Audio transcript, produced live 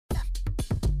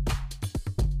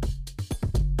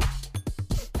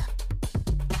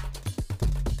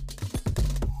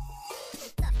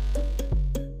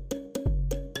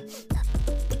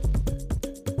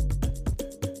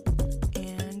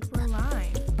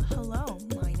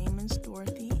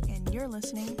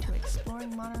listening to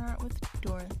Exploring Modern Art with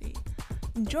Dorothy.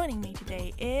 Joining me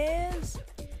today is...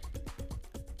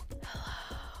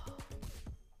 Hello.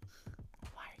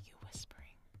 Why are you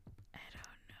whispering? I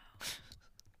don't know.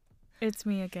 It's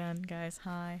me again, guys.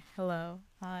 Hi. Hello.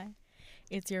 Hi.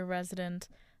 It's your resident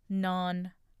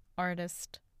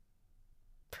non-artist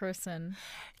person.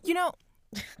 You know,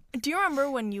 do you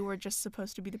remember when you were just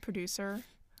supposed to be the producer?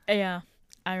 Yeah,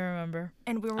 I remember.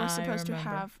 And we were supposed to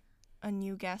have a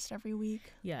new guest every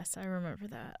week? Yes, I remember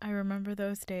that. I remember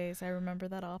those days. I remember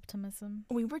that optimism.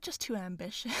 We were just too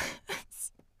ambitious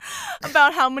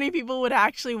about how many people would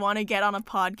actually want to get on a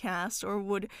podcast or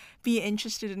would be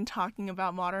interested in talking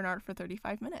about modern art for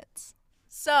 35 minutes.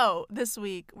 So, this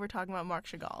week, we're talking about Marc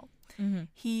Chagall. Mm-hmm.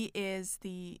 He is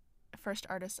the first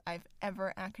artist I've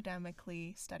ever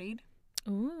academically studied.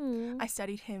 Ooh. I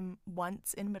studied him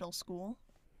once in middle school.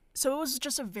 So it was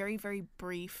just a very, very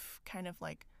brief kind of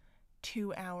like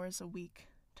 2 hours a week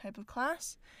type of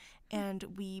class. And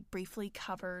we briefly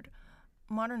covered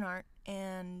modern art.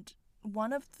 And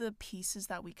one of the pieces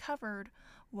that we covered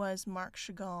was Marc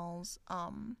Chagall's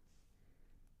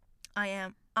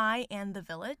I and the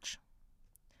Village.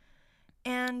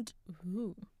 And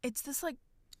Ooh. it's this like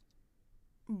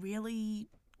really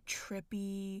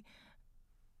trippy,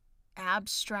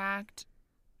 abstract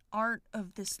art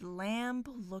of this lamb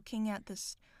looking at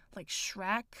this like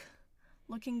Shrek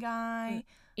looking guy.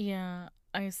 Yeah,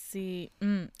 I see.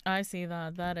 I see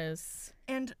that. That is...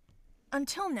 And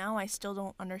until now, I still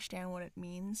don't understand what it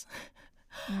means.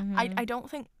 Mm-hmm. I don't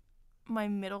think my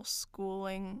middle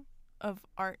schooling of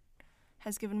art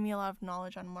has given me a lot of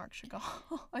knowledge on Marc Chagall.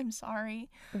 I'm sorry.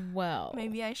 Well,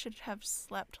 Maybe I should have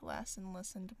slept less and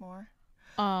listened more.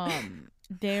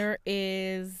 there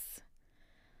is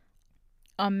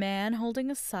a man holding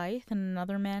a scythe and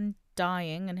another man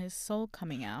dying and his soul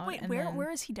coming out. Wait, and where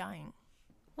is he dying?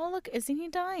 Well, look, isn't he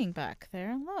dying back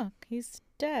there? Look, he's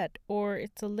dead. Or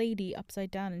it's a lady upside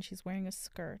down and she's wearing a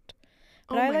skirt.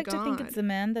 But Oh I my like to think God. it's the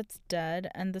man that's dead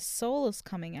and the soul is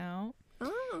coming out.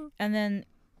 Oh. And then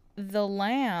the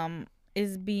lamb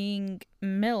is being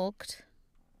milked.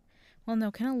 Well, no,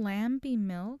 can a lamb be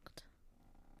milked?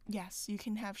 Yes, you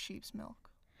can have sheep's milk.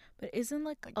 But isn't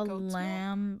like Like a goat's milk?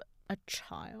 lamb a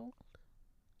child?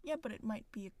 Yeah, but it might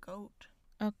be a goat.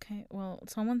 Okay, well,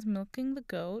 someone's milking the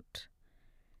goat,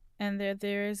 and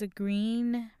there is a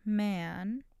green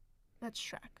man, That's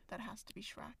Shrek. That has to be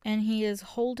Shrek. and he is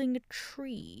holding a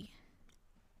tree.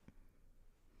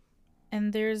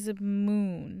 And there's a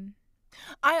moon.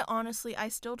 I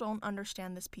still don't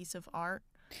understand this piece of art.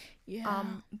 Yeah.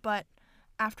 But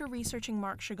after researching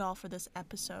Marc Chagall for this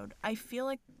episode, I feel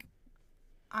like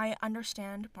I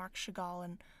understand Marc Chagall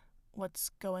and what's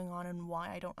going on and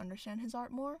why I don't understand his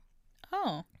art more.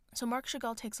 Oh. So Marc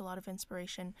Chagall takes a lot of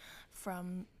inspiration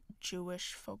from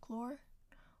Jewish folklore.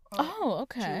 Or Oh,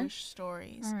 okay. Jewish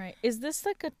stories. All right. Is this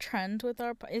like a trend with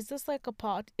our... Is this like a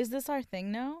pot? Is this our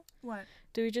thing now? What?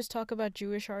 Do we just talk about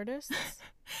Jewish artists?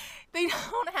 They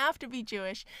don't have to be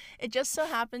Jewish. It just so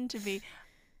happened to be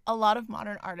a lot of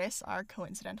modern artists are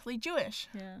coincidentally Jewish.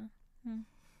 Yeah.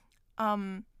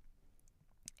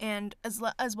 And as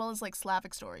well as like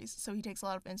Slavic stories. So he takes a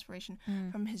lot of inspiration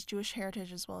from his Jewish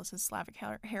heritage as well as his Slavic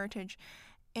heritage.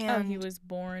 And he was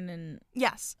born in...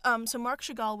 Yes. So Marc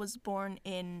Chagall was born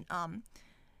in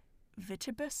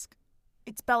Vitebsk.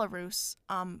 It's Belarus.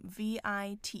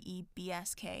 Vitebsk.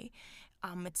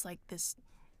 It's like this,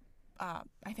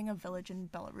 I think a village in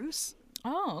Belarus.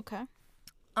 Oh, okay.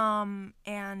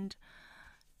 And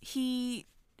he,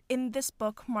 in this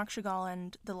book, Marc Chagall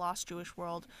and the Lost Jewish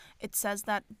World, it says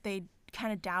that they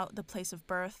kind of doubt the place of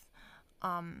birth,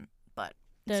 but...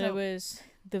 That it was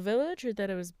the village or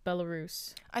that it was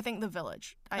Belarus? I think the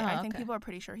village. I think okay. people are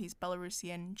pretty sure he's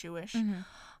Belarusian Jewish.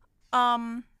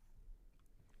 Mm-hmm.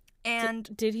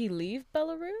 And Did he leave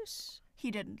Belarus?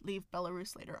 he did leave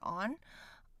Belarus later on.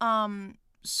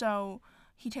 So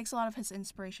he takes a lot of his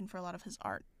inspiration for a lot of his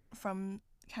art from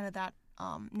kind of that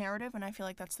narrative, and I feel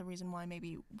like that's the reason why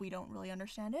maybe we don't really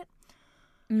understand it.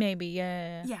 Maybe,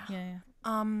 yeah.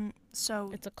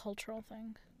 So It's a cultural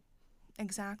thing.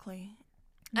 exactly.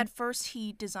 At first,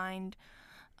 he designed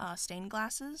stained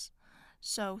glasses.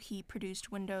 So he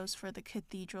produced windows for the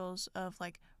cathedrals of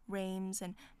like Reims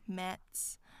and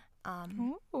Metz.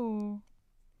 Ooh.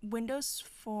 Windows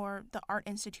for the Art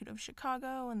Institute of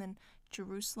Chicago, and then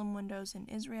Jerusalem windows in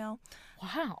Israel.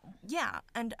 Wow. Yeah,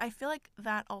 and I feel like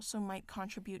that also might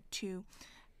contribute to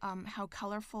how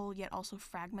colorful yet also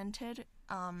fragmented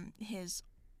his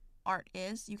art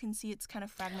is. You can see it's kind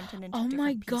of fragmented into Oh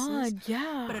my different pieces. God,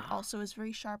 yeah. But it also is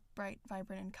very sharp, bright,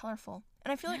 vibrant, and colorful.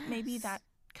 And I feel like maybe Yes. that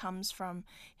comes from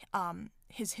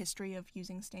his history of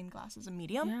using stained glass as a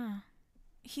medium. Yeah.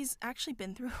 He's actually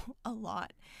been through a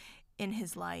lot in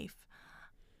his life.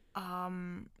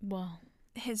 Well,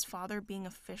 His father being a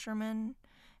fisherman,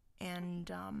 and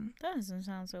that doesn't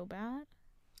sound so bad.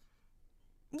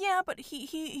 yeah, but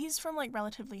he's from like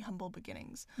relatively humble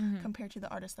beginnings Mhm. compared to the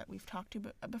artists that we've talked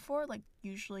to before. Like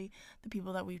usually the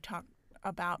people that we've talked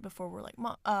about before were like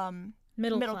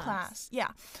middle class.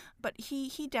 Yeah, but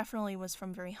he definitely was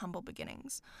from very humble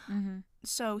beginnings. Mm-hmm.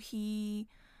 So he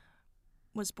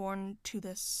was born to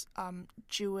this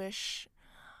Jewish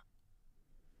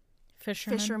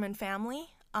fisherman family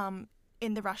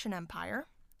in the Russian Empire,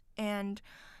 and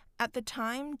at the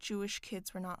time Jewish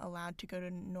kids were not allowed to go to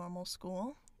normal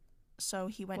school, so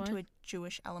he went to What? a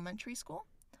Jewish elementary school.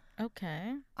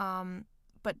 Okay.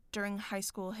 But during high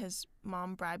school, his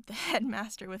mom bribed the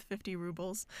headmaster with 50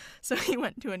 rubles, so he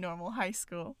went to a normal high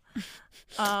school.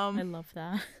 I love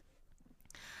that.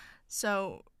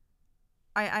 So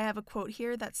I have a quote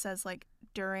here that says, like,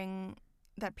 during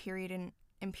that period in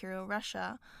Imperial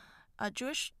Russia,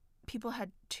 Jewish people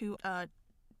had two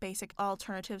basic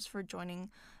alternatives for joining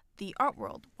the art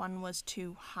world. One was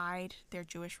to hide their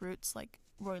Jewish roots, like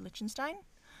Roy Lichtenstein.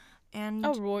 And,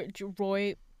 Oh,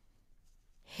 Roy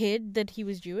hid that he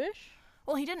was Jewish?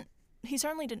 well, he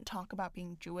certainly didn't talk about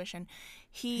being Jewish, and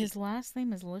His last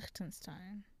name is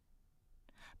Liechtenstein.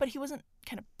 but he wasn't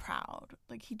kind of proud.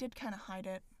 Like, he did kind of hide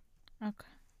it. Okay.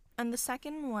 And the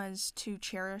second was to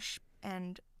cherish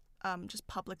and just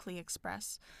publicly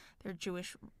express their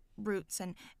Jewish roots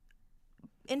and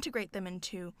integrate them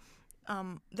into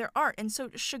their art. And so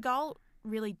Chagall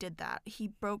really did that. He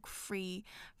broke free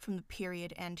from the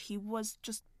period, and he was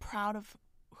just proud of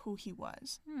who he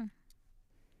was.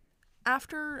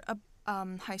 After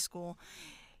high school,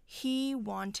 he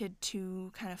wanted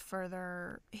to kind of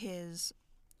further his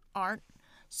art,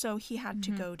 so he had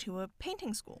to go to a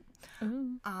painting school.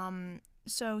 Ooh.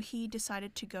 So he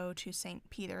decided to go to St.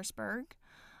 Petersburg,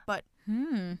 but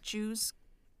Jews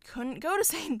couldn't go to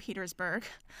St. Petersburg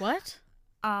What?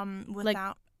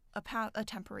 without a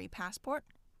temporary passport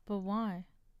But why?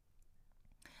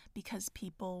 because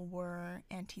people were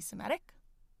anti-Semitic.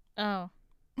 Oh.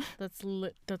 That's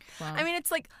wrong. I mean,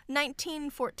 it's like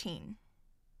 1914.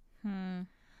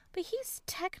 But he's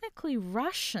technically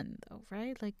Russian, though,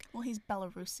 right? Like, Well, he's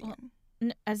Belarusian.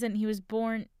 as in he was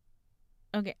born.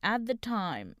 Okay, at the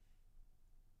time,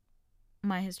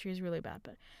 my history is really bad,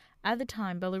 but at the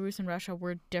time, Belarus and Russia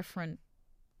were different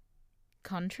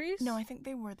countries. No, I think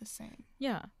they were the same.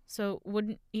 Yeah. So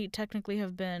wouldn't he technically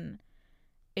have been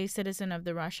a citizen of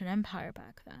the Russian Empire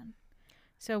back then?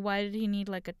 So why did he need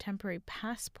like a temporary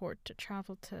passport to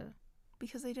travel to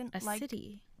Because they didn't a like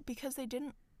city? because they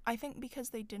didn't I think because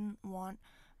they didn't want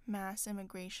mass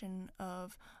immigration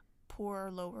of poor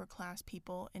lower class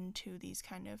people into these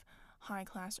kind of high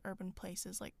class urban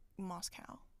places like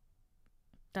Moscow.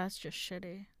 That's just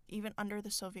shitty. Even under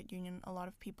the Soviet Union, a lot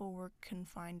of people were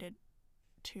confined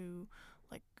to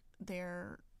like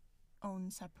their own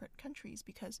separate countries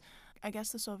because I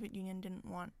guess the Soviet Union didn't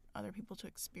want other people to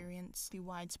experience the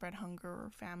widespread hunger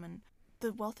or famine.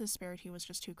 The wealth disparity was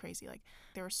just too crazy. Like,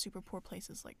 there were super poor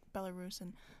places like Belarus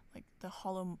and like the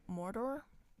Holodomor,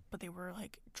 but they were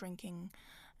like drinking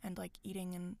and like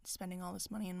eating and spending all this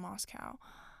money in Moscow.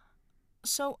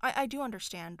 So I do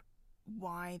understand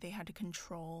why they had to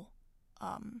control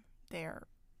their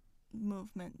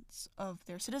movements of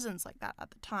their citizens like that at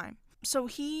the time. So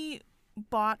he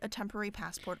bought a temporary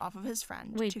passport off of his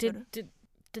friend. Wait, to go to...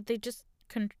 did they just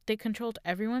they controlled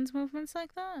everyone's movements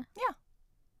like that? Yeah.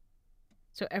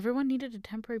 So everyone needed a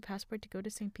temporary passport to go to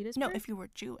St. Petersburg? No, if you were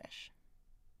Jewish.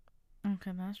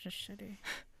 Okay, that's just shitty.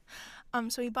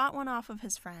 So he bought one off of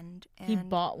his friend, and He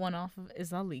bought one off of. Is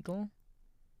that legal?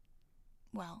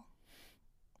 well,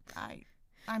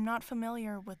 I'm not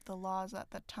familiar with the laws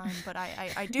at that time, but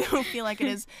I do feel like it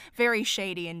is very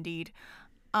shady indeed.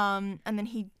 And then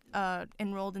he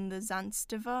enrolled in the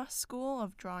Zantseva School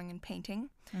of Drawing and Painting,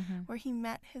 where he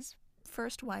met his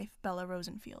first wife, Bella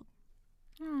Rosenfield.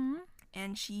 Aww.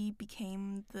 And she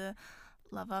became the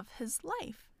love of his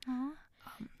life. Aww.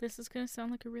 This is going to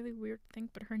sound like a really weird thing,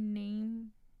 but her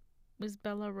name was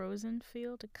Bella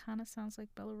Rosenfield. It kind of sounds like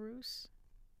Belarus.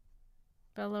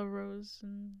 Bella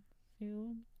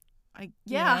Rosenfield. Yeah,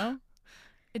 You know?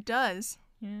 it does.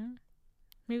 Yeah.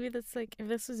 Maybe that's like, if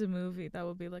this was a movie, that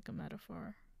would be like a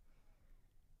metaphor.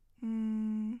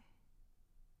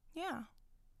 Yeah.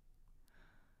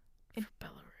 For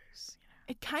Belarus.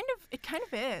 It kind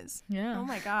of is. Yeah. Oh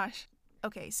my gosh.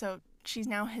 Okay, so she's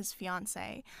now his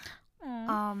fiance.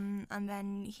 Aw. And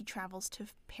then he travels to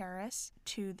Paris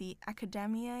to the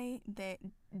Académie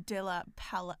de la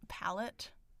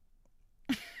Palette.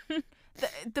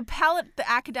 the palette, the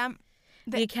academ.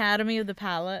 The Academy of the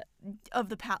Palette.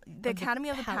 The Academy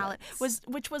of the Palette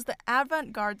which was the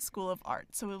avant-garde school of art.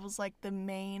 So it was like the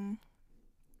main,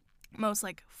 most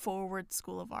like forward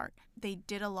school of art. They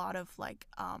did a lot of like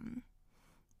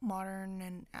modern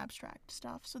and abstract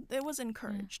stuff. So it was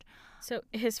encouraged. So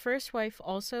his first wife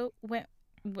also went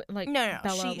like No.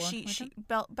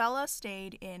 Bella Bella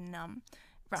stayed in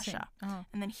Russia, Oh.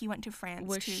 and then he went to France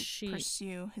Was to she-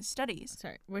 pursue his studies.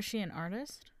 Sorry, was she an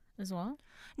artist as well?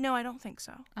 No, I don't think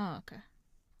so. Oh, okay.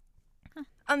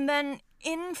 And then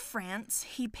in France,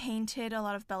 he painted a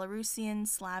lot of Belarusian,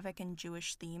 Slavic, and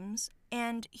Jewish themes,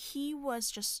 and he was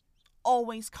just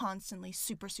always constantly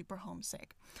super, super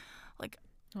homesick. Like,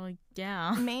 Well,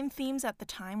 yeah. main themes at the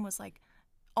time was like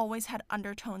always had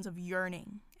undertones of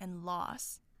yearning and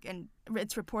loss. And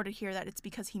it's reported here that it's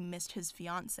because he missed his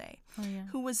fiance, Oh, yeah.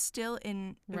 who was still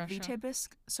in Russia. Vitebsk.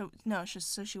 So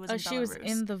she was Oh, in she Belarus. was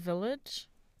in the village?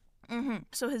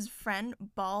 So his friend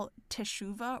Bal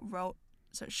Teshuva wrote,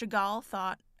 so Chagall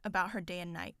thought about her day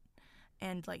and night,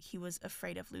 and like he was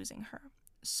afraid of losing her.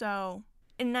 So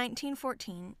in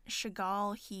 1914,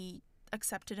 Chagall, he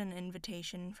accepted an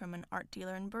invitation from an art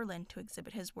dealer in Berlin to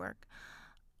exhibit his work.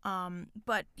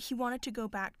 But he wanted to go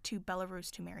back to Belarus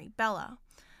to marry Bella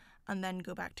and then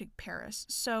go back to Paris.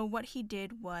 So what he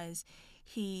did was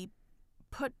he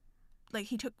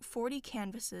took 40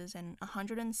 canvases and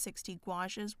 160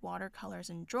 gouaches, watercolors,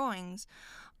 and drawings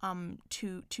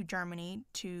to Germany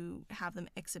to have them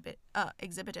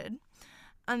exhibited.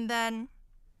 And then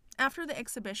after the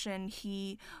exhibition,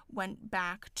 he went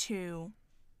back to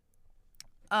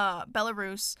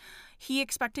Belarus. He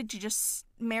expected to just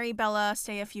marry Bella,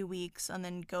 stay a few weeks, and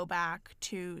then go back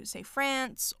to, say,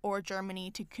 France or Germany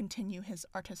to continue his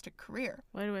artistic career.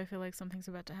 Why do I feel like something's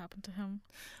about to happen to him?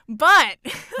 But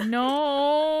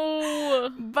No!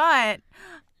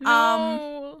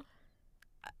 No!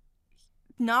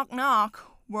 knock knock,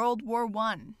 World War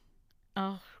One.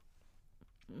 Oh.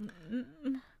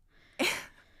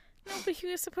 No, but he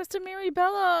was supposed to marry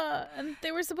Bella, and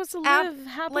they were supposed to live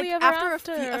happily ever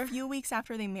after. A few weeks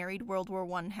after they married, World War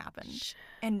One happened, Shit.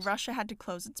 and Russia had to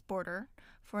close its border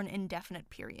for an indefinite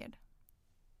period.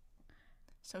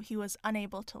 So he was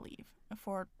unable to leave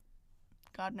for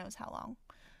God knows how long.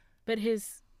 But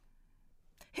his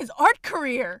art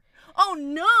career. Oh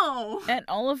no! and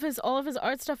all of his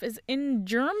art stuff is in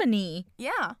Germany.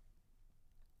 Yeah.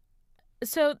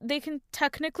 So they can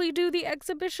technically do the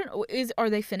exhibition. Are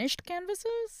they finished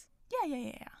canvases?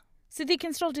 Yeah. So they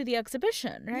can still do the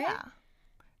exhibition, right? Yeah.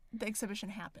 The exhibition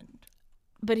happened.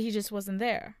 But he just wasn't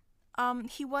there.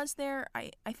 He was there,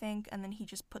 I think, and then he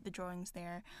just put the drawings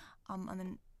there. And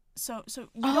then so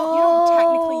you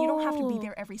don't have to be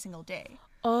there every single day.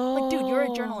 Oh. Like, dude, you're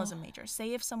a journalism major.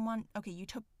 Say if someone, you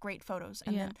took great photos,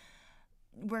 and Yeah. then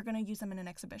we're going to use them in an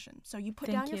exhibition. So you put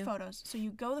Thank down your you. photos. So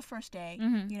you go the first day,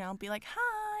 Mhm. be like,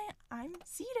 hi, I'm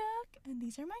Zedek, and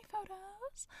these are my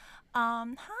photos.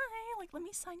 Hi, like, let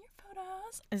me sign your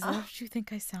photos. Is that what you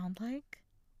think I sound like?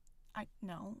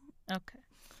 No. Okay.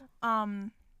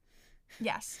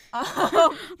 Yes.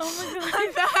 Oh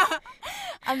my god.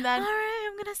 And then, All right,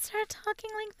 I'm gonna start talking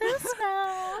like this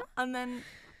now. and then,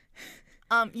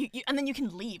 you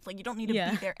can leave. Like, you don't need to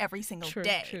Yeah. be there every single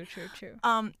day. True.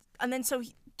 And then so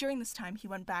during this time, he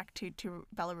went back to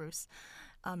Belarus,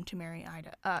 to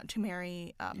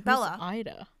marry Bella.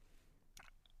 Ida?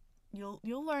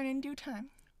 You'll learn in due time.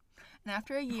 And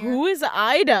after a year, Who is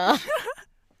Ida?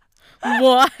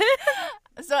 What?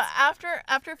 so after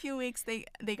a few weeks, they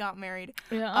got married.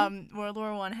 Yeah. World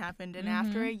War I happened, and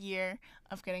after a year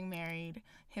of getting married,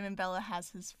 him and Bella has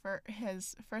his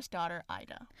first daughter,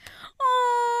 Ida.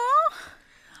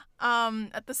 Aww.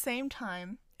 At the same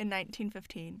time, in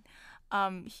 1915,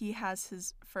 he has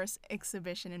his first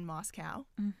exhibition in Moscow.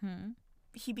 Mm-hmm.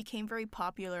 He became very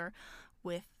popular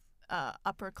with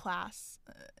upper class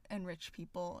and rich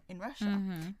people in Russia.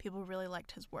 Mm-hmm. People really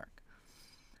liked his work.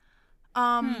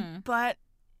 But,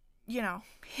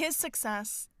 his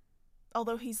success,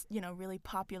 although he's, really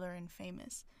popular and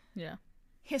famous, Yeah.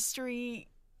 history,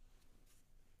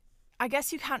 I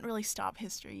guess you can't really stop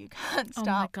history. You can't Oh my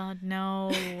stop. god,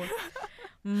 no.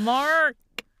 Mark.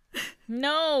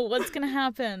 No, what's gonna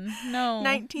happen? No.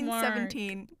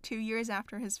 1917, 2 years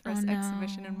after his first no.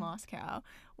 exhibition in Moscow,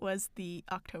 was the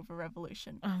October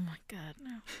Revolution, Mark. Oh my god,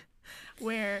 no.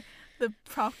 where the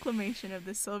proclamation of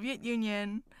the Soviet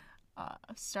Union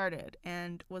started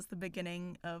and was the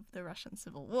beginning of the Russian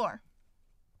Civil War.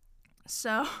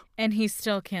 So, And he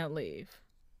still can't leave.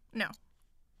 No.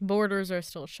 Borders are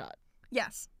still shut.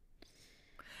 Yes.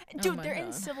 Oh Dude, my they're in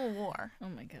God. civil war. Oh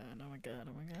my god, oh my god,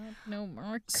 oh my god. No,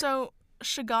 Mark. So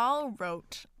Chagall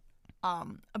wrote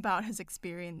about his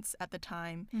experience at the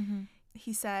time. Mm-hmm.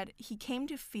 He said he came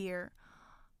to fear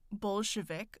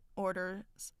Bolshevik orders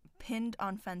pinned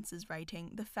on fences,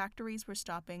 writing, "The factories were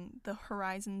stopping, the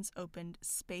horizons opened,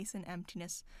 space and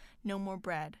emptiness, no more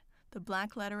bread. The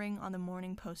black lettering on the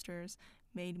morning posters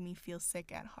made me feel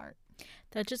sick at heart."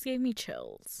 That just gave me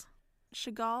chills.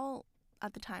 Chagall,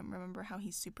 at the time, remember how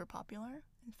he's super popular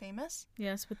and famous?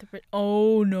 Yes, with the rich.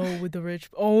 Oh no, with the rich.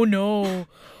 Oh no.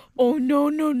 Oh no,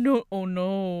 no, no. Oh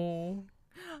no.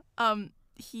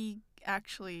 He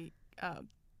actually,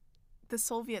 the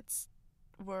Soviets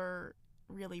were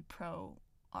really pro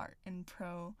art and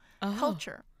pro Oh.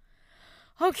 culture.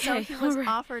 Okay. So he was alright.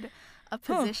 offered a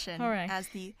position alright. as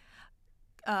the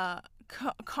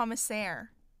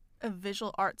commissaire of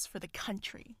visual arts for the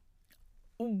country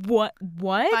What?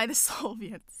 What? by the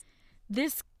Soviets.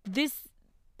 This.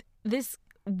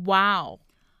 Wow.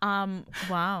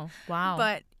 Wow. Wow.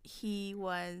 But he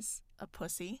was a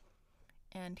pussy,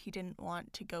 and he didn't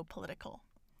want to go political.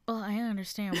 well, I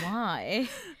understand why.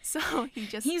 So he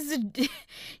just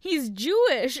He's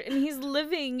Jewish and he's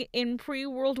living in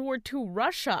pre-World War II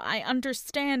Russia. I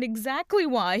understand exactly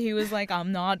why he was like,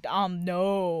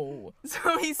 no.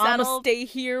 so he I'm gonna settled. stay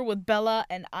here with Bella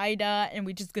and Ida and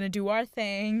we're just gonna do our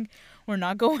thing. We're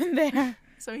not going there.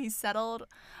 So he settled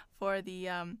for the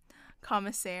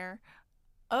commissaire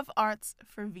of arts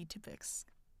for Vitebsk.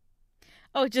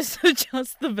 Oh, just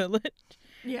the village?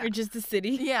 Yeah. Or just the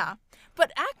city? Yeah,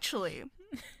 but actually,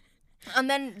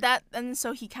 and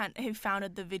so he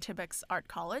founded the Vitebsk Art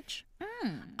College.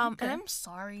 Okay. And I'm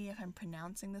sorry if I'm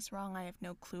pronouncing this wrong. I have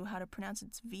no clue how to pronounce it.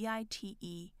 It's Vitebsk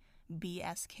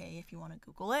if you want to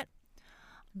Google it.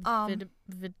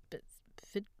 Vitebsk?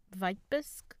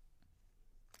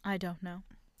 I don't know.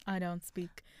 I don't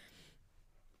speak.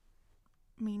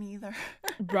 Me neither.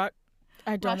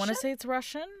 I don't want to Russian? say it's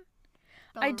Russian.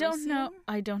 I don't know. Belarusian?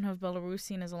 I don't know if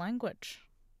Belarusian is a language.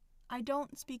 I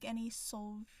don't speak any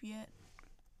Soviet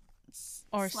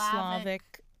Or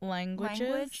Slavic languages.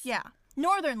 language. Yeah,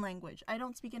 Northern language. I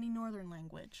don't speak any Northern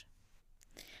language.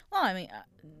 Well, I mean,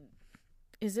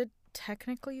 is it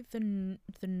technically the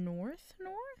North?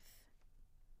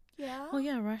 Yeah. Oh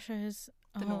yeah, Russia is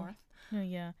The North. No,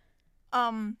 yeah.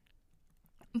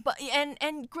 But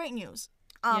and great news.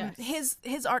 Yes.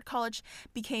 His art college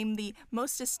became the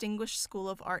most distinguished school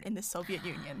of art in the Soviet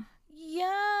Union.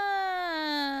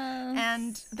 Yeah.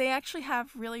 And they actually have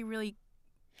really, really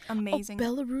amazing.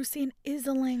 Belarusian is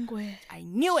a language. I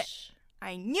knew it.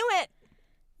 I knew it.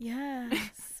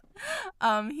 Yes.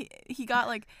 He got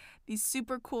like these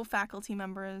super cool faculty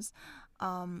members,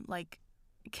 like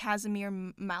Kazimir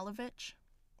Malevich.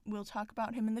 We'll talk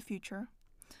about him in the future.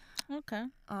 Okay.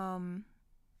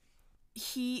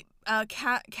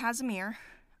 Kazimir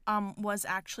was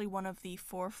actually one of the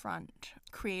forefront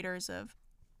creators of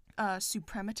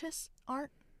suprematist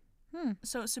art.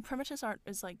 So suprematist art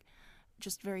is like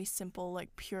just very simple,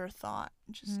 like pure thought,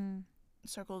 just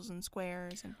circles and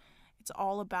squares, and it's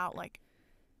all about like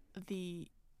the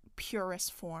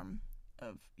purest form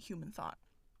of human thought.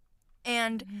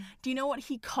 And do you know what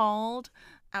he called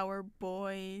our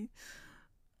boy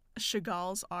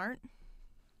Chagall's art?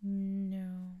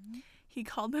 No. He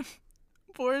called them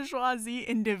bourgeoisie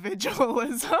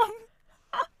individualism.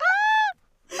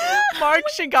 Marc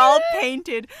Chagall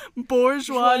painted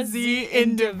bourgeoisie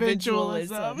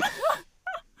individualism.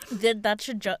 That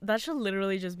should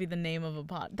literally just be the name of a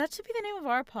pod. That should be the name of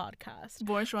our podcast.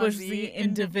 Bourgeoisie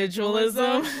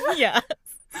individualism. Yes.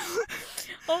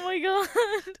 Oh my god.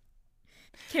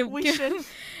 We should.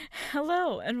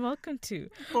 Hello and welcome to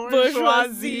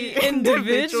Bourgeoisie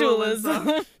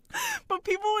individualism. But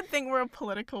people would think we're a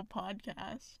political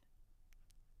podcast.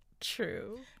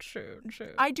 True.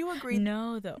 I do agree.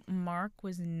 No, though. Mark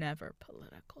was never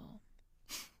political.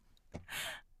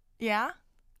 Yeah?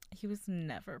 He was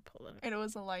never political. It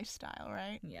was a lifestyle,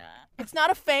 right? Yeah. It's not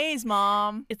a phase,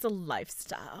 Mom. It's a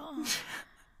lifestyle.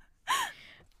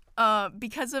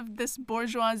 Because of this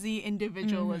bourgeoisie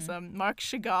individualism, Marc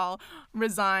Chagall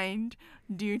resigned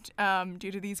due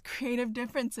to these creative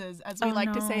differences, as we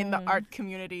like to say in the art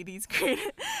community. These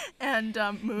creative and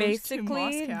moved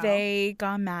Basically, to Moscow. they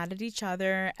got mad at each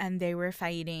other and they were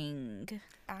fighting.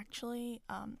 Actually,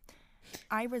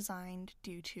 I resigned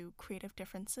due to creative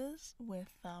differences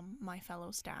with my fellow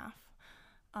staff.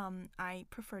 I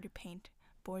prefer to paint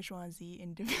bourgeoisie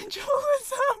individualism.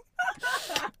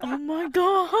 Oh my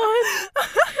god.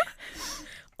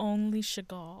 Only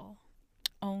Chagall.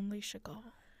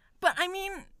 But I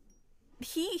mean,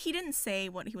 he didn't say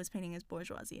what he was painting as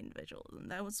bourgeoisie individualism.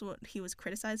 That was what he was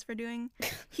criticized for doing.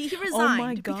 He resigned. Oh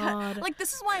my because, God. like,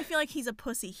 this is why I feel like he's a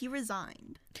pussy. He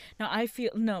resigned.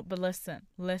 But listen.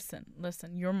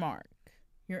 You're Mark.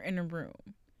 You're in a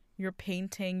room. You're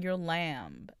painting your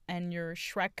lamb and your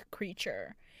Shrek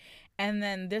creature. And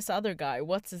then this other guy,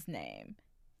 what's his name,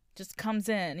 just comes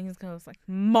in and he goes like,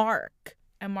 Mark.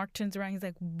 And Mark turns around. He's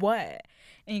like, what?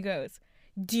 And he goes,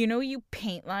 do you know what you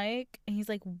paint like? And he's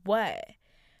like, what?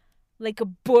 Like a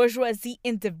bourgeoisie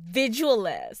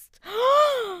individualist.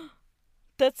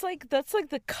 That's like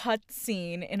the cut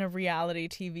scene in a reality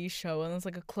TV show, and it's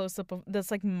like a close up of that's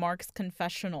like Mark's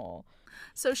confessional.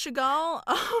 So Chagall,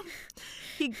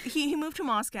 he moved to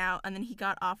Moscow, and then he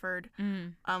got offered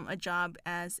a job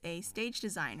as a stage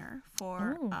designer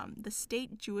for the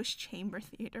State Jewish Chamber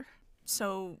Theater.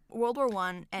 So World War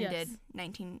I ended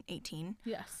 1918.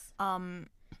 Yes.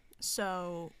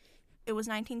 So it was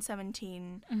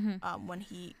 1917 when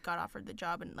he got offered the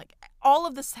job, and like all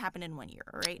of this happened in 1 year,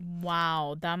 right?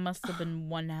 Wow, that must have been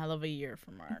one hell of a year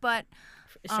for Mark. But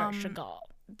Chagall.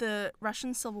 The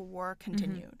Russian Civil War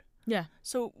continued. Yeah.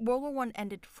 So World War I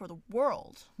ended for the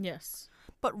world. Yes.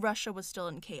 But Russia was still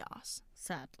in chaos.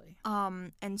 Sadly.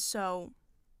 And so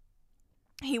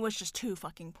he was just too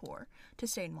fucking poor to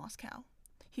stay in Moscow.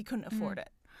 He couldn't afford it.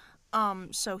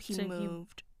 So he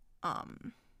moved.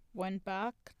 Went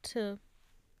back to.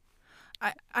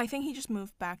 I think he just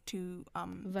moved back to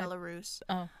Belarus.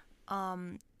 Oh.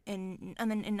 And then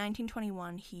in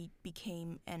 1921 he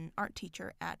became an art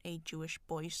teacher at a Jewish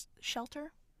boys'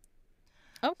 shelter.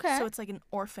 Okay. So it's like an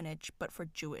orphanage, but for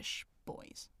Jewish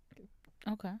boys.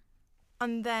 Okay.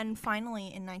 And then finally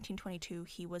in 1922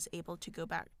 he was able to go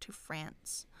back to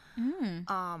France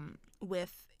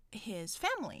with his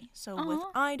family. So with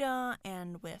Ida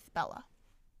and with Bella.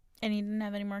 And he didn't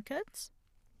have any more kids?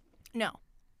 No.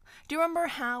 Do you remember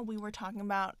how we were talking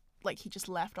about, like, he just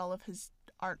left all of his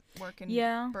artwork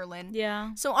in Berlin?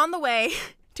 Yeah. So on the way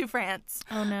to France,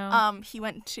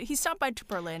 he stopped by to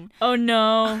Berlin. Oh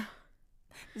no.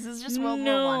 This is just World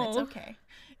War I. It's okay.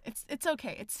 It's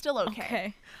okay. It's still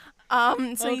okay.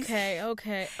 Okay. So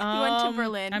okay. He went to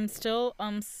Berlin. I'm still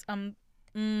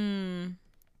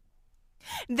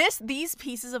These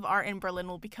pieces of art in Berlin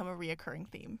will become a reoccurring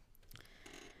theme.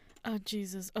 Oh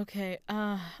Jesus. Okay.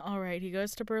 All right. He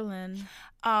goes to Berlin.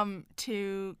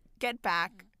 To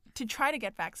try to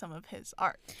get back some of his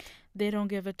art. They don't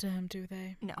give it to him, do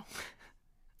they? No.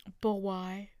 But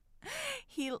why?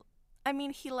 He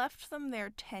left them there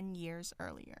 10 years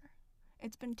earlier.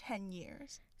 It's been 10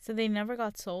 years. So they never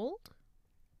got sold?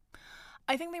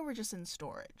 I think they were just in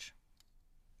storage.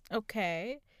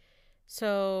 Okay.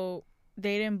 So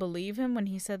they didn't believe him when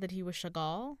he said that he was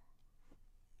Chagall?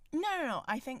 No.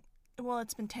 I think, well,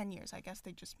 it's been 10 years. I guess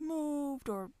they just moved,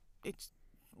 or it's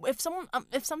if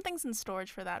something's in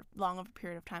storage for that long of a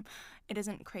period of time, it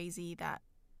isn't crazy that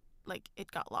like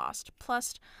it got lost.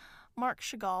 Plus, Marc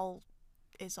Chagall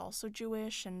is also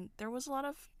Jewish, and there was a lot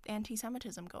of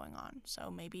anti-Semitism going on.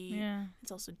 So maybe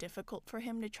it's also difficult for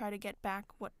him to try to get back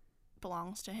what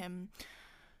belongs to him.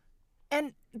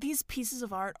 And these pieces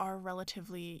of art are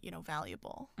relatively,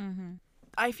 valuable. Mm-hmm.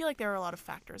 I feel like there are a lot of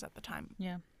factors at the time.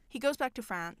 Yeah. He goes back to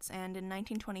France, and in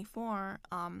 1924,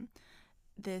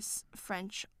 this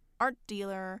French art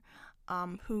dealer,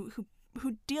 who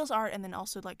deals art and then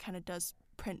also like kind of does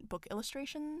print book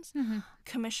illustrations,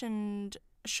 commissioned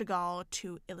Chagall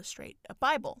to illustrate a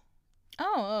Bible.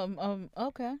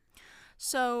 Okay.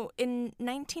 So in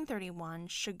 1931,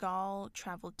 Chagall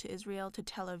traveled to Israel, to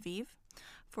Tel Aviv,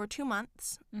 for 2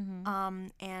 months,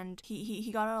 and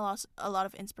he got a lot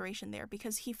of inspiration there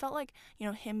because he felt like,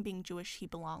 him being Jewish, he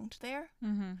belonged there.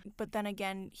 Mm-hmm. But then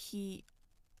again, he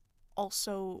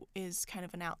also is kind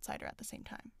of an outsider at the same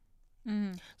time.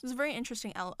 Mm-hmm. So it's a very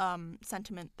interesting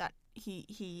sentiment that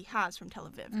he has from Tel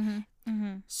Aviv. Mm-hmm.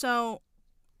 Mm-hmm. So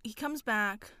he comes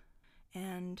back,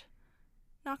 and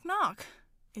knock knock,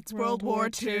 it's World War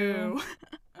II.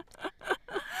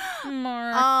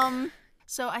 Mark.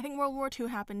 So I think World War II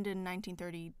happened in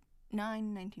 1939,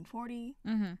 1940.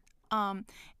 Mm-hmm.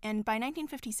 And by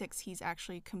 1956, he's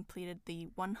actually completed the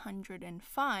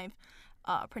 105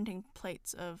 printing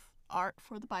plates of art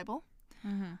for the Bible.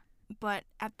 Mm-hmm. But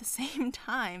at the same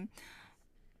time,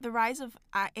 the rise of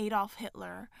Adolf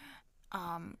Hitler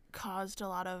caused a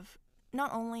lot of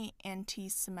not only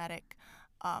anti-Semitic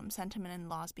sentiment and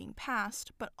laws being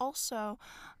passed, but also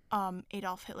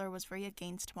Adolf Hitler was very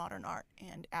against modern art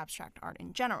and abstract art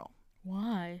in general.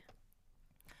 Why?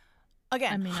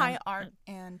 Again, high art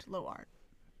and low art.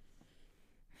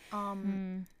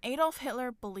 Adolf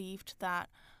Hitler believed that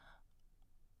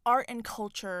art and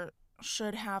culture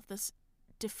should have this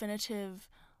definitive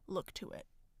look to it.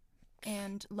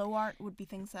 And low art would be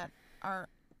things that are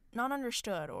not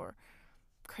understood or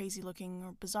crazy looking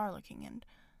or bizarre looking. And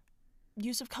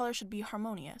use of color should be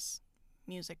harmonious.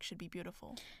 Music should be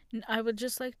beautiful. I would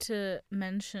just like to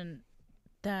mention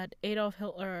that Adolf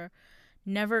Hitler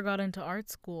never got into art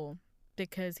school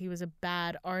because he was a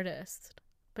bad artist.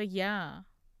 But yeah,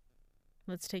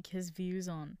 let's take his views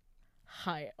on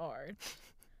high art.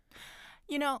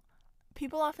 You know,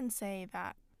 people often say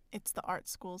that it's the art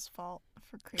school's fault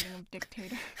for creating a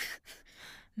dictator.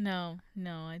 No,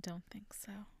 I don't think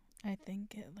so. I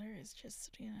think Hitler is just,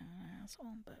 an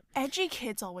asshole, but... Edgy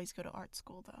kids always go to art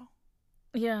school, though.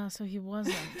 Yeah, so he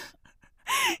wasn't.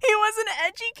 He was an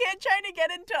edgy kid trying to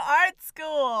get into art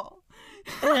school.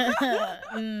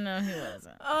 No, he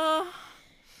wasn't.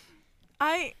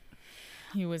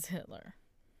 He was Hitler.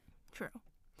 True.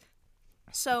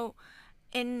 So,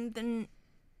 in the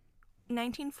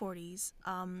 1940s,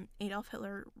 Adolf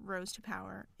Hitler rose to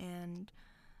power and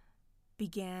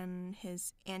began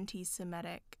his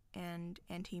anti-Semitic and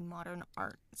anti-modern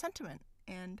art sentiment.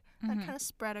 And that kind of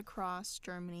spread across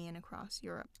Germany and across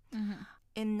Europe. Mm-hmm.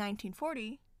 In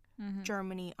 1940,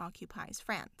 Germany occupies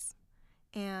France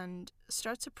and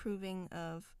starts approving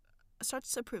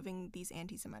these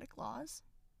anti-Semitic laws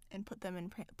and put them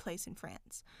in place in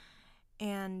France.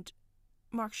 And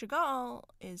Marc Chagall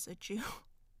is a Jew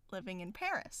living in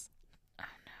Paris. Oh,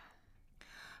 no.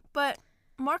 But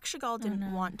Marc Chagall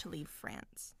didn't want to leave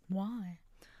France. Why?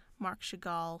 Marc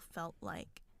Chagall felt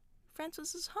like France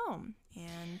was his home,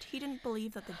 and he didn't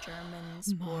believe that the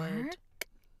Germans would...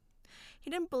 He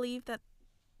didn't believe that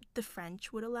the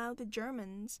French would allow the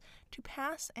Germans to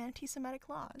pass anti-Semitic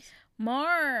laws.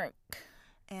 Mark!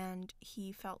 And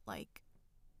he felt like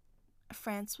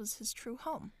France was his true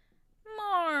home.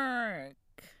 Mark!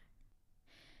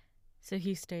 So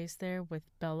he stays there with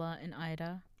Bella and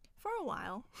Ida? For a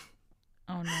while.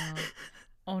 Oh, no.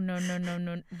 Oh,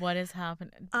 no. What is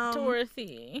happening?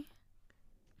 Dorothy.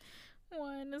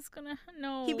 What is gonna...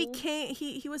 No.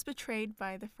 He was betrayed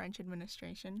by the French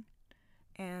administration.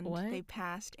 And what? They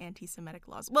passed anti-Semitic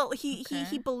laws. Well, he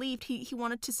believed, he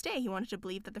wanted to stay. He wanted to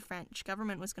believe that the French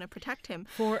government was going to protect him.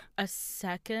 For a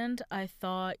second, I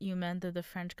thought you meant that the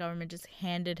French government just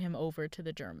handed him over to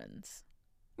the Germans.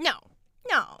 No.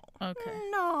 Okay.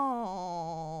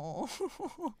 No.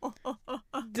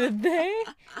 Did they?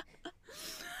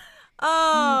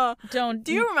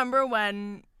 Do you remember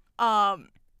when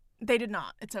they did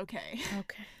not? It's okay.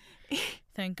 Okay.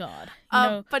 Thank God.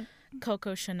 But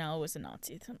Coco Chanel was a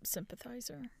Nazi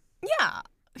sympathizer. Yeah.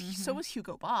 So was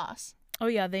Hugo Boss. Oh,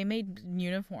 yeah. They made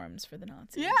uniforms for the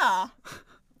Nazis. Yeah.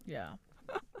 Yeah.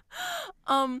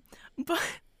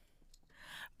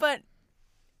 But,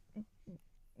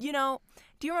 do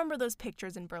you remember those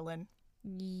pictures in Berlin?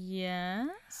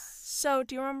 Yes. So,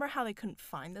 do you remember how they couldn't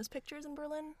find those pictures in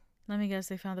Berlin? Let me guess,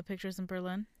 they found the pictures in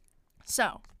Berlin?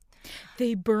 So.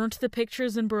 They burnt the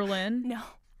pictures in Berlin? No.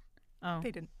 Oh.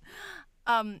 They didn't.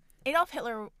 Adolf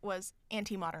Hitler was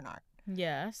anti-modern art.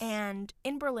 Yes. And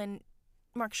in Berlin,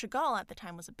 Marc Chagall at the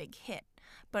time was a big hit.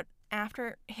 But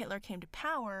after Hitler came to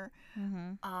power,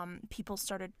 people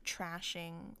started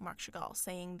trashing Marc Chagall,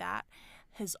 saying that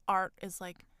his art is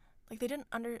like they didn't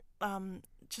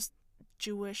just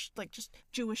Jewish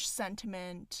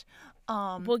sentiment.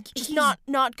 Just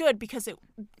not good because it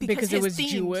was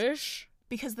themes, Jewish.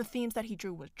 Because the themes that he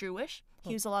drew was Jewish.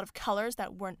 He used a lot of colors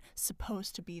that weren't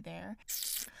supposed to be there.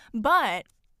 But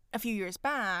a few years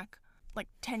back, like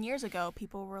 10 years ago,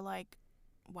 people were like,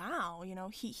 wow,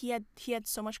 he had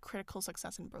so much critical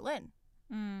success in Berlin.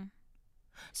 Mm.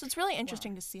 So it's really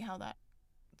interesting to see how that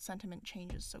sentiment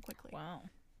changes so quickly. Wow.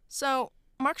 So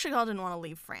Marc Chagall didn't want to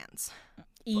leave France.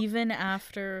 Even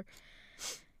after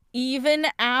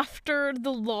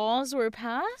the laws were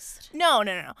passed? No.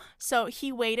 So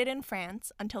he waited in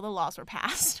France until the laws were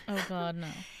passed. Oh, God, no.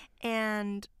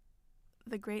 And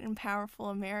the great and powerful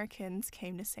Americans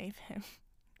came to save him.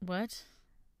 What?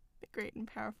 The great and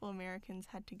powerful Americans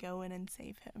had to go in and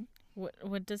save him.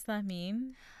 What does that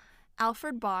mean?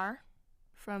 Alfred Barr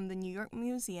from the New York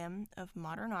Museum of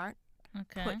Modern Art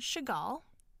put Chagall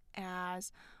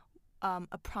as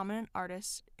a prominent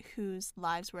artist whose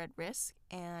lives were at risk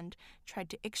and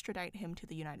tried to extradite him to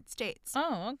the United States.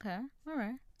 Oh, okay. All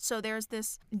right. So there's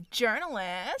this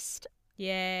journalist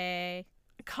Yay.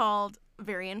 called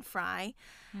Varian Fry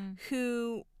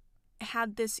who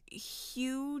had this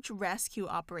huge rescue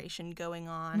operation going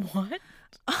on. What?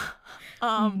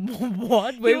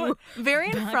 What? Wait,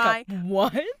 Varian Fry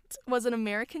what? was an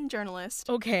American journalist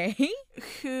Okay.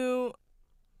 who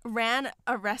ran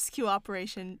a rescue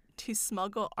operation to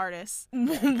smuggle artists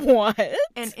What?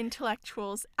 and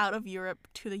intellectuals out of Europe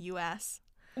to the U.S.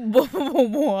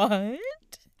 What?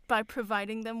 by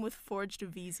providing them with forged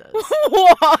visas.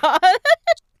 What?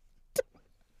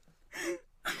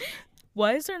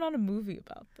 Why is there not a movie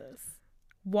about this?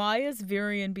 Why is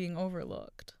Varian being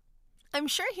overlooked? I'm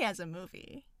sure he has a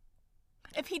movie.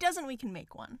 If he doesn't, we can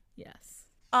make one. Yes.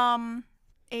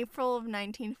 April of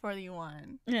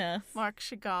 1941. Yes. Marc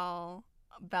Chagall,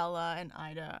 Bella, and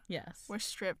Ida Yes. were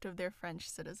stripped of their French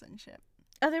citizenship.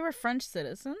 Oh, they were French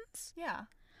citizens? Yeah.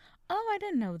 Oh, I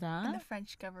didn't know And the that.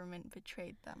 French government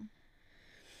betrayed them.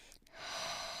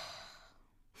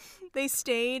 They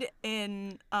stayed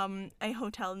in a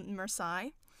hotel in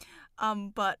Marseille,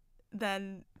 but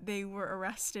then they were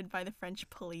arrested by the French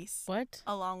police What?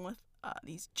 along with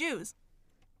these Jews.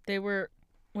 They were...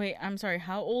 Wait, I'm sorry.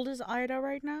 How old is Ida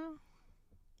right now?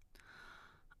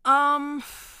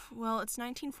 Well, it's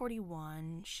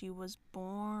 1941. She was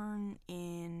born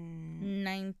in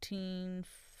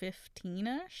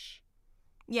 1915-ish?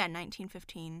 yeah,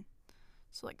 1915.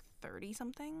 So like 30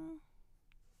 something.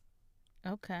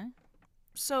 Okay.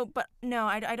 So, but no,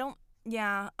 I don't.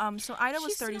 Yeah. So Ida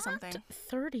was She's 30 not something.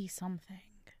 30-something.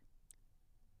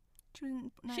 She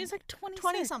was She's like 26.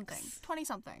 20 something. 20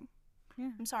 something.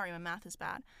 Yeah. I'm sorry, my math is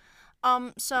bad.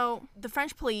 So the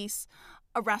French police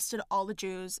arrested all the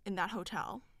Jews in that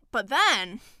hotel. But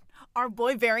then our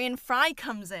boy Varian Fry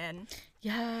comes in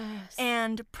Yes.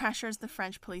 and pressures the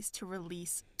French police to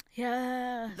release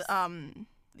Yes.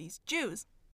 these Jews.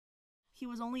 He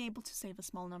was only able to save a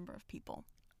small number of people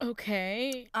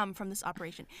Okay. from this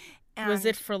operation. And Was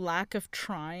it for lack of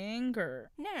trying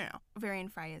or? No. Varian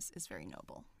Fry is very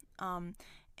noble. And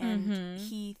Mhm.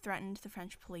 he threatened the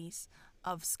French police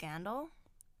of scandal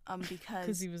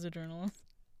because he was a journalist.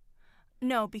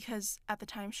 no, because at the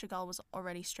time Chagall was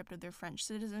already stripped of their French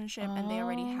citizenship and they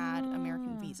already had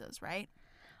American visas, right?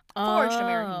 Forged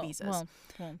American visas. Well,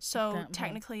 So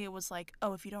technically it was like,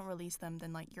 oh, if you don't release them,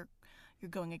 then like you're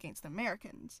going against the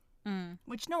Americans,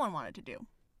 which no one wanted to do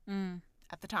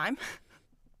at the time.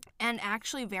 And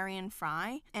actually Varian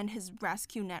Fry and his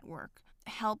rescue network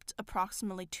helped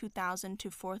approximately 2,000 to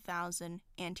 4,000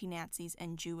 anti-Nazis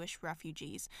and Jewish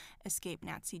refugees escape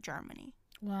Nazi Germany.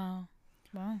 Wow.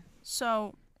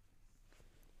 So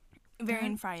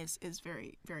Varian Fry is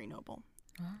very, very noble.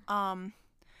 Wow.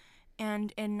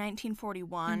 And in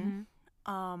 1941,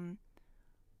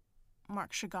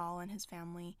 Marc Chagall and his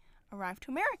family arrived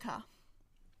to America.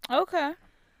 Okay.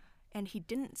 And he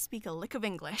didn't speak a lick of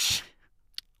English.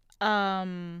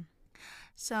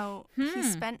 So he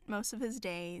spent most of his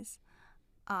days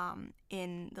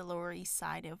in the Lower East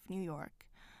Side of New York,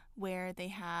 where they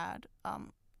had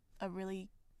a really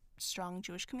strong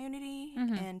Jewish community,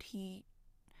 and he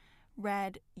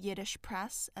read Yiddish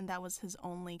press, and that was his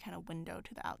only kind of window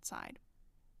to the outside.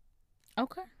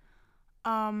 Okay.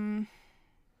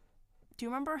 Do you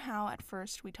remember how at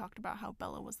first we talked about how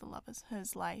Bella was the love of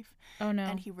his life? Oh, no.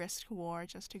 And he risked war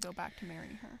just to go back to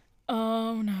marry her?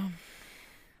 Oh, no.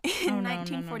 In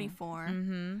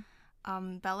 1944,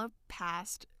 Bella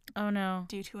passed Oh, no.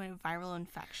 due to a viral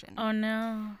infection. Oh,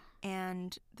 no.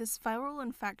 And this viral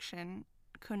infection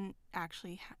couldn't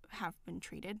actually have been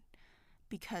treated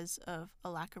because of a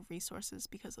lack of resources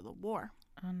because of the war.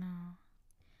 Oh, no.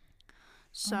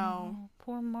 So, Oh,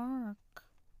 poor Mark.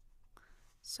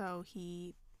 so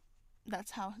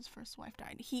that's how his first wife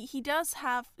died. He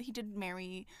did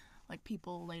marry like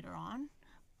people later on,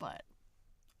 but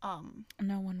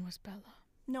No one was Bella.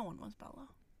 no one was Bella.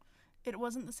 It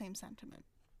wasn't the same sentiment,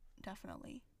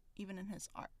 definitely, even in his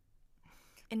art.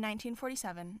 In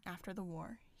 1947, after the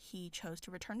war, he chose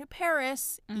to return to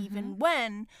Paris, even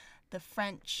when the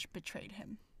French betrayed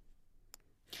him.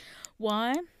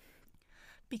 Why?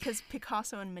 Because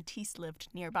Picasso and Matisse lived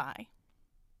nearby.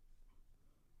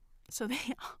 So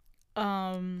they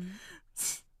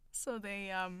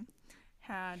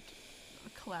had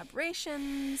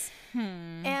collaborations.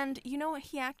 And you know what?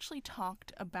 He actually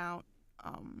talked about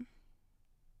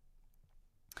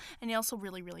and he also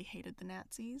really, really hated the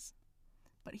Nazis,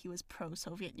 but he was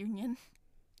pro-Soviet Union.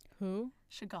 Who?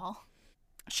 Chagall.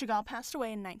 Chagall passed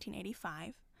away in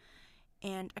 1985,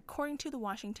 and according to the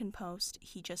Washington Post,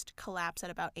 he just collapsed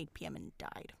at about 8 p.m. and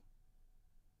died.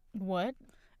 What?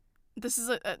 This is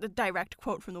a direct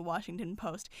quote from the Washington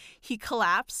Post. He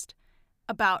collapsed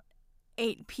about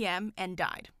 8 p.m. and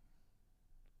died.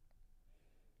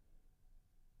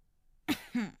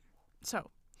 So,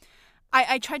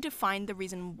 I tried to find the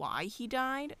reason why he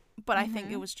died, but I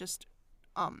think it was just,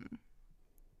 I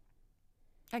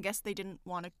guess they didn't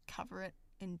want to cover it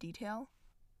in detail.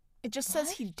 It just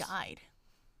says he died.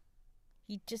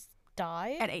 He just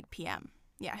died? At 8 p.m.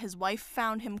 Yeah, his wife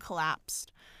found him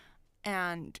collapsed,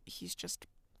 and he's just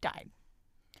died.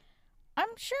 I'm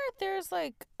sure there's,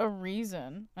 like, a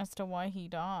reason as to why he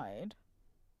died.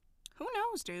 Who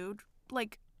knows, dude?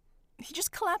 Like, he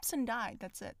just collapsed and died.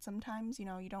 That's it. Sometimes, you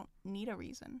don't need a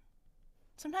reason.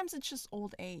 Sometimes it's just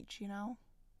old age,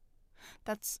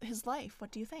 That's his life.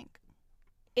 What do you think?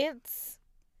 It's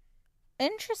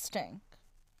interesting.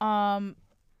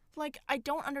 Like, I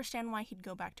don't understand why he'd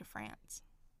go back to France.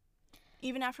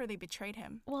 Even after they betrayed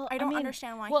him. Well, I don't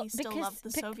understand why he still loved the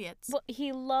Soviets. Well,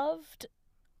 he loved...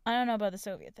 I don't know about the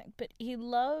Soviet thing, but he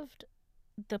loved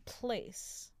the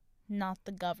place, not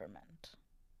the government.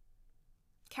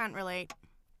 Can't relate.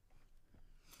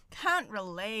 Can't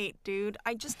relate, dude.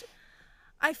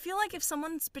 I feel like if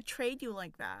someone's betrayed you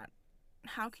like that,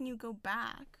 how can you go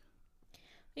back?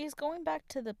 He's going back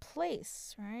to the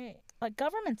place, right? Like,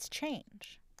 governments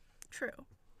change. True.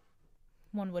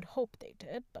 One would hope they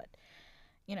did, but,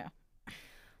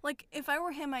 Like, if I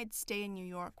were him, I'd stay in New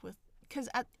York with... Because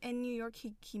in New York,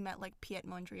 he met, like, Piet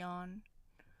Mondrian,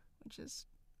 which is...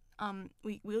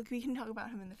 We can talk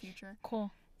about him in the future.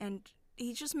 Cool. And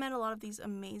he just met a lot of these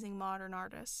amazing modern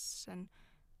artists. And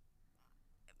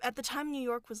at the time, New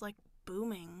York was, like,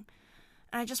 booming.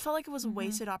 And I just felt like it was a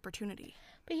wasted opportunity.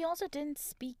 But he also didn't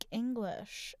speak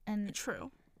English. And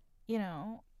True.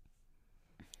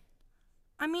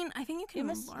 I mean, I think you can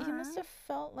learn. He must have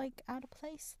felt, like, out of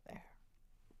place there.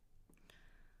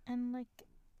 And, like,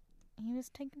 he was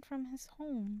taken from his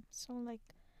home so,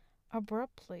 like,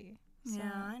 abruptly. So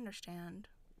Yeah, I understand.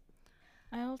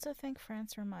 I also think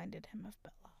France reminded him of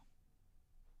Bella.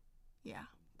 Yeah,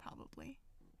 probably.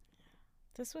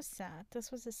 This was sad.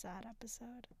 This was a sad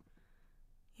episode.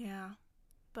 Yeah,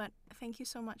 but thank you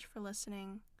so much for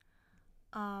listening.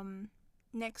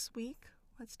 Next week,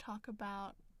 let's talk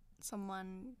about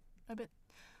someone a bit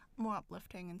more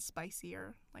uplifting and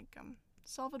spicier, like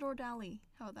Salvador Dali.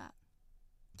 How about that?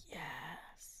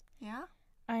 Yes. Yeah?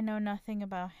 I know nothing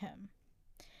about him.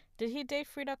 Did he date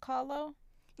Frida Kahlo?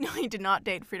 No, he did not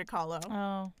date Frida Kahlo.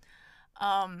 Oh.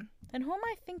 Then who am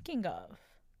I thinking of?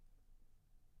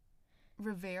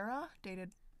 Rivera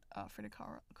dated Frida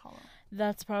Kahlo.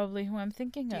 That's probably who I'm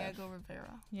thinking Diego of.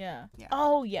 Rivera. Yeah. Yeah.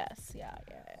 Oh, yes. Yeah.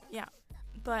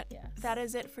 But Yes. that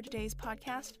is it for today's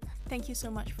podcast. Thank you so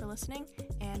much for listening,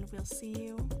 and we'll see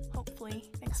you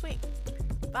hopefully next week.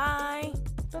 Bye.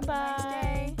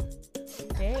 Bye-bye. Nice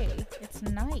day. Day. It's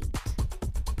night.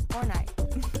 Or night.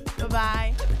 Bye-bye.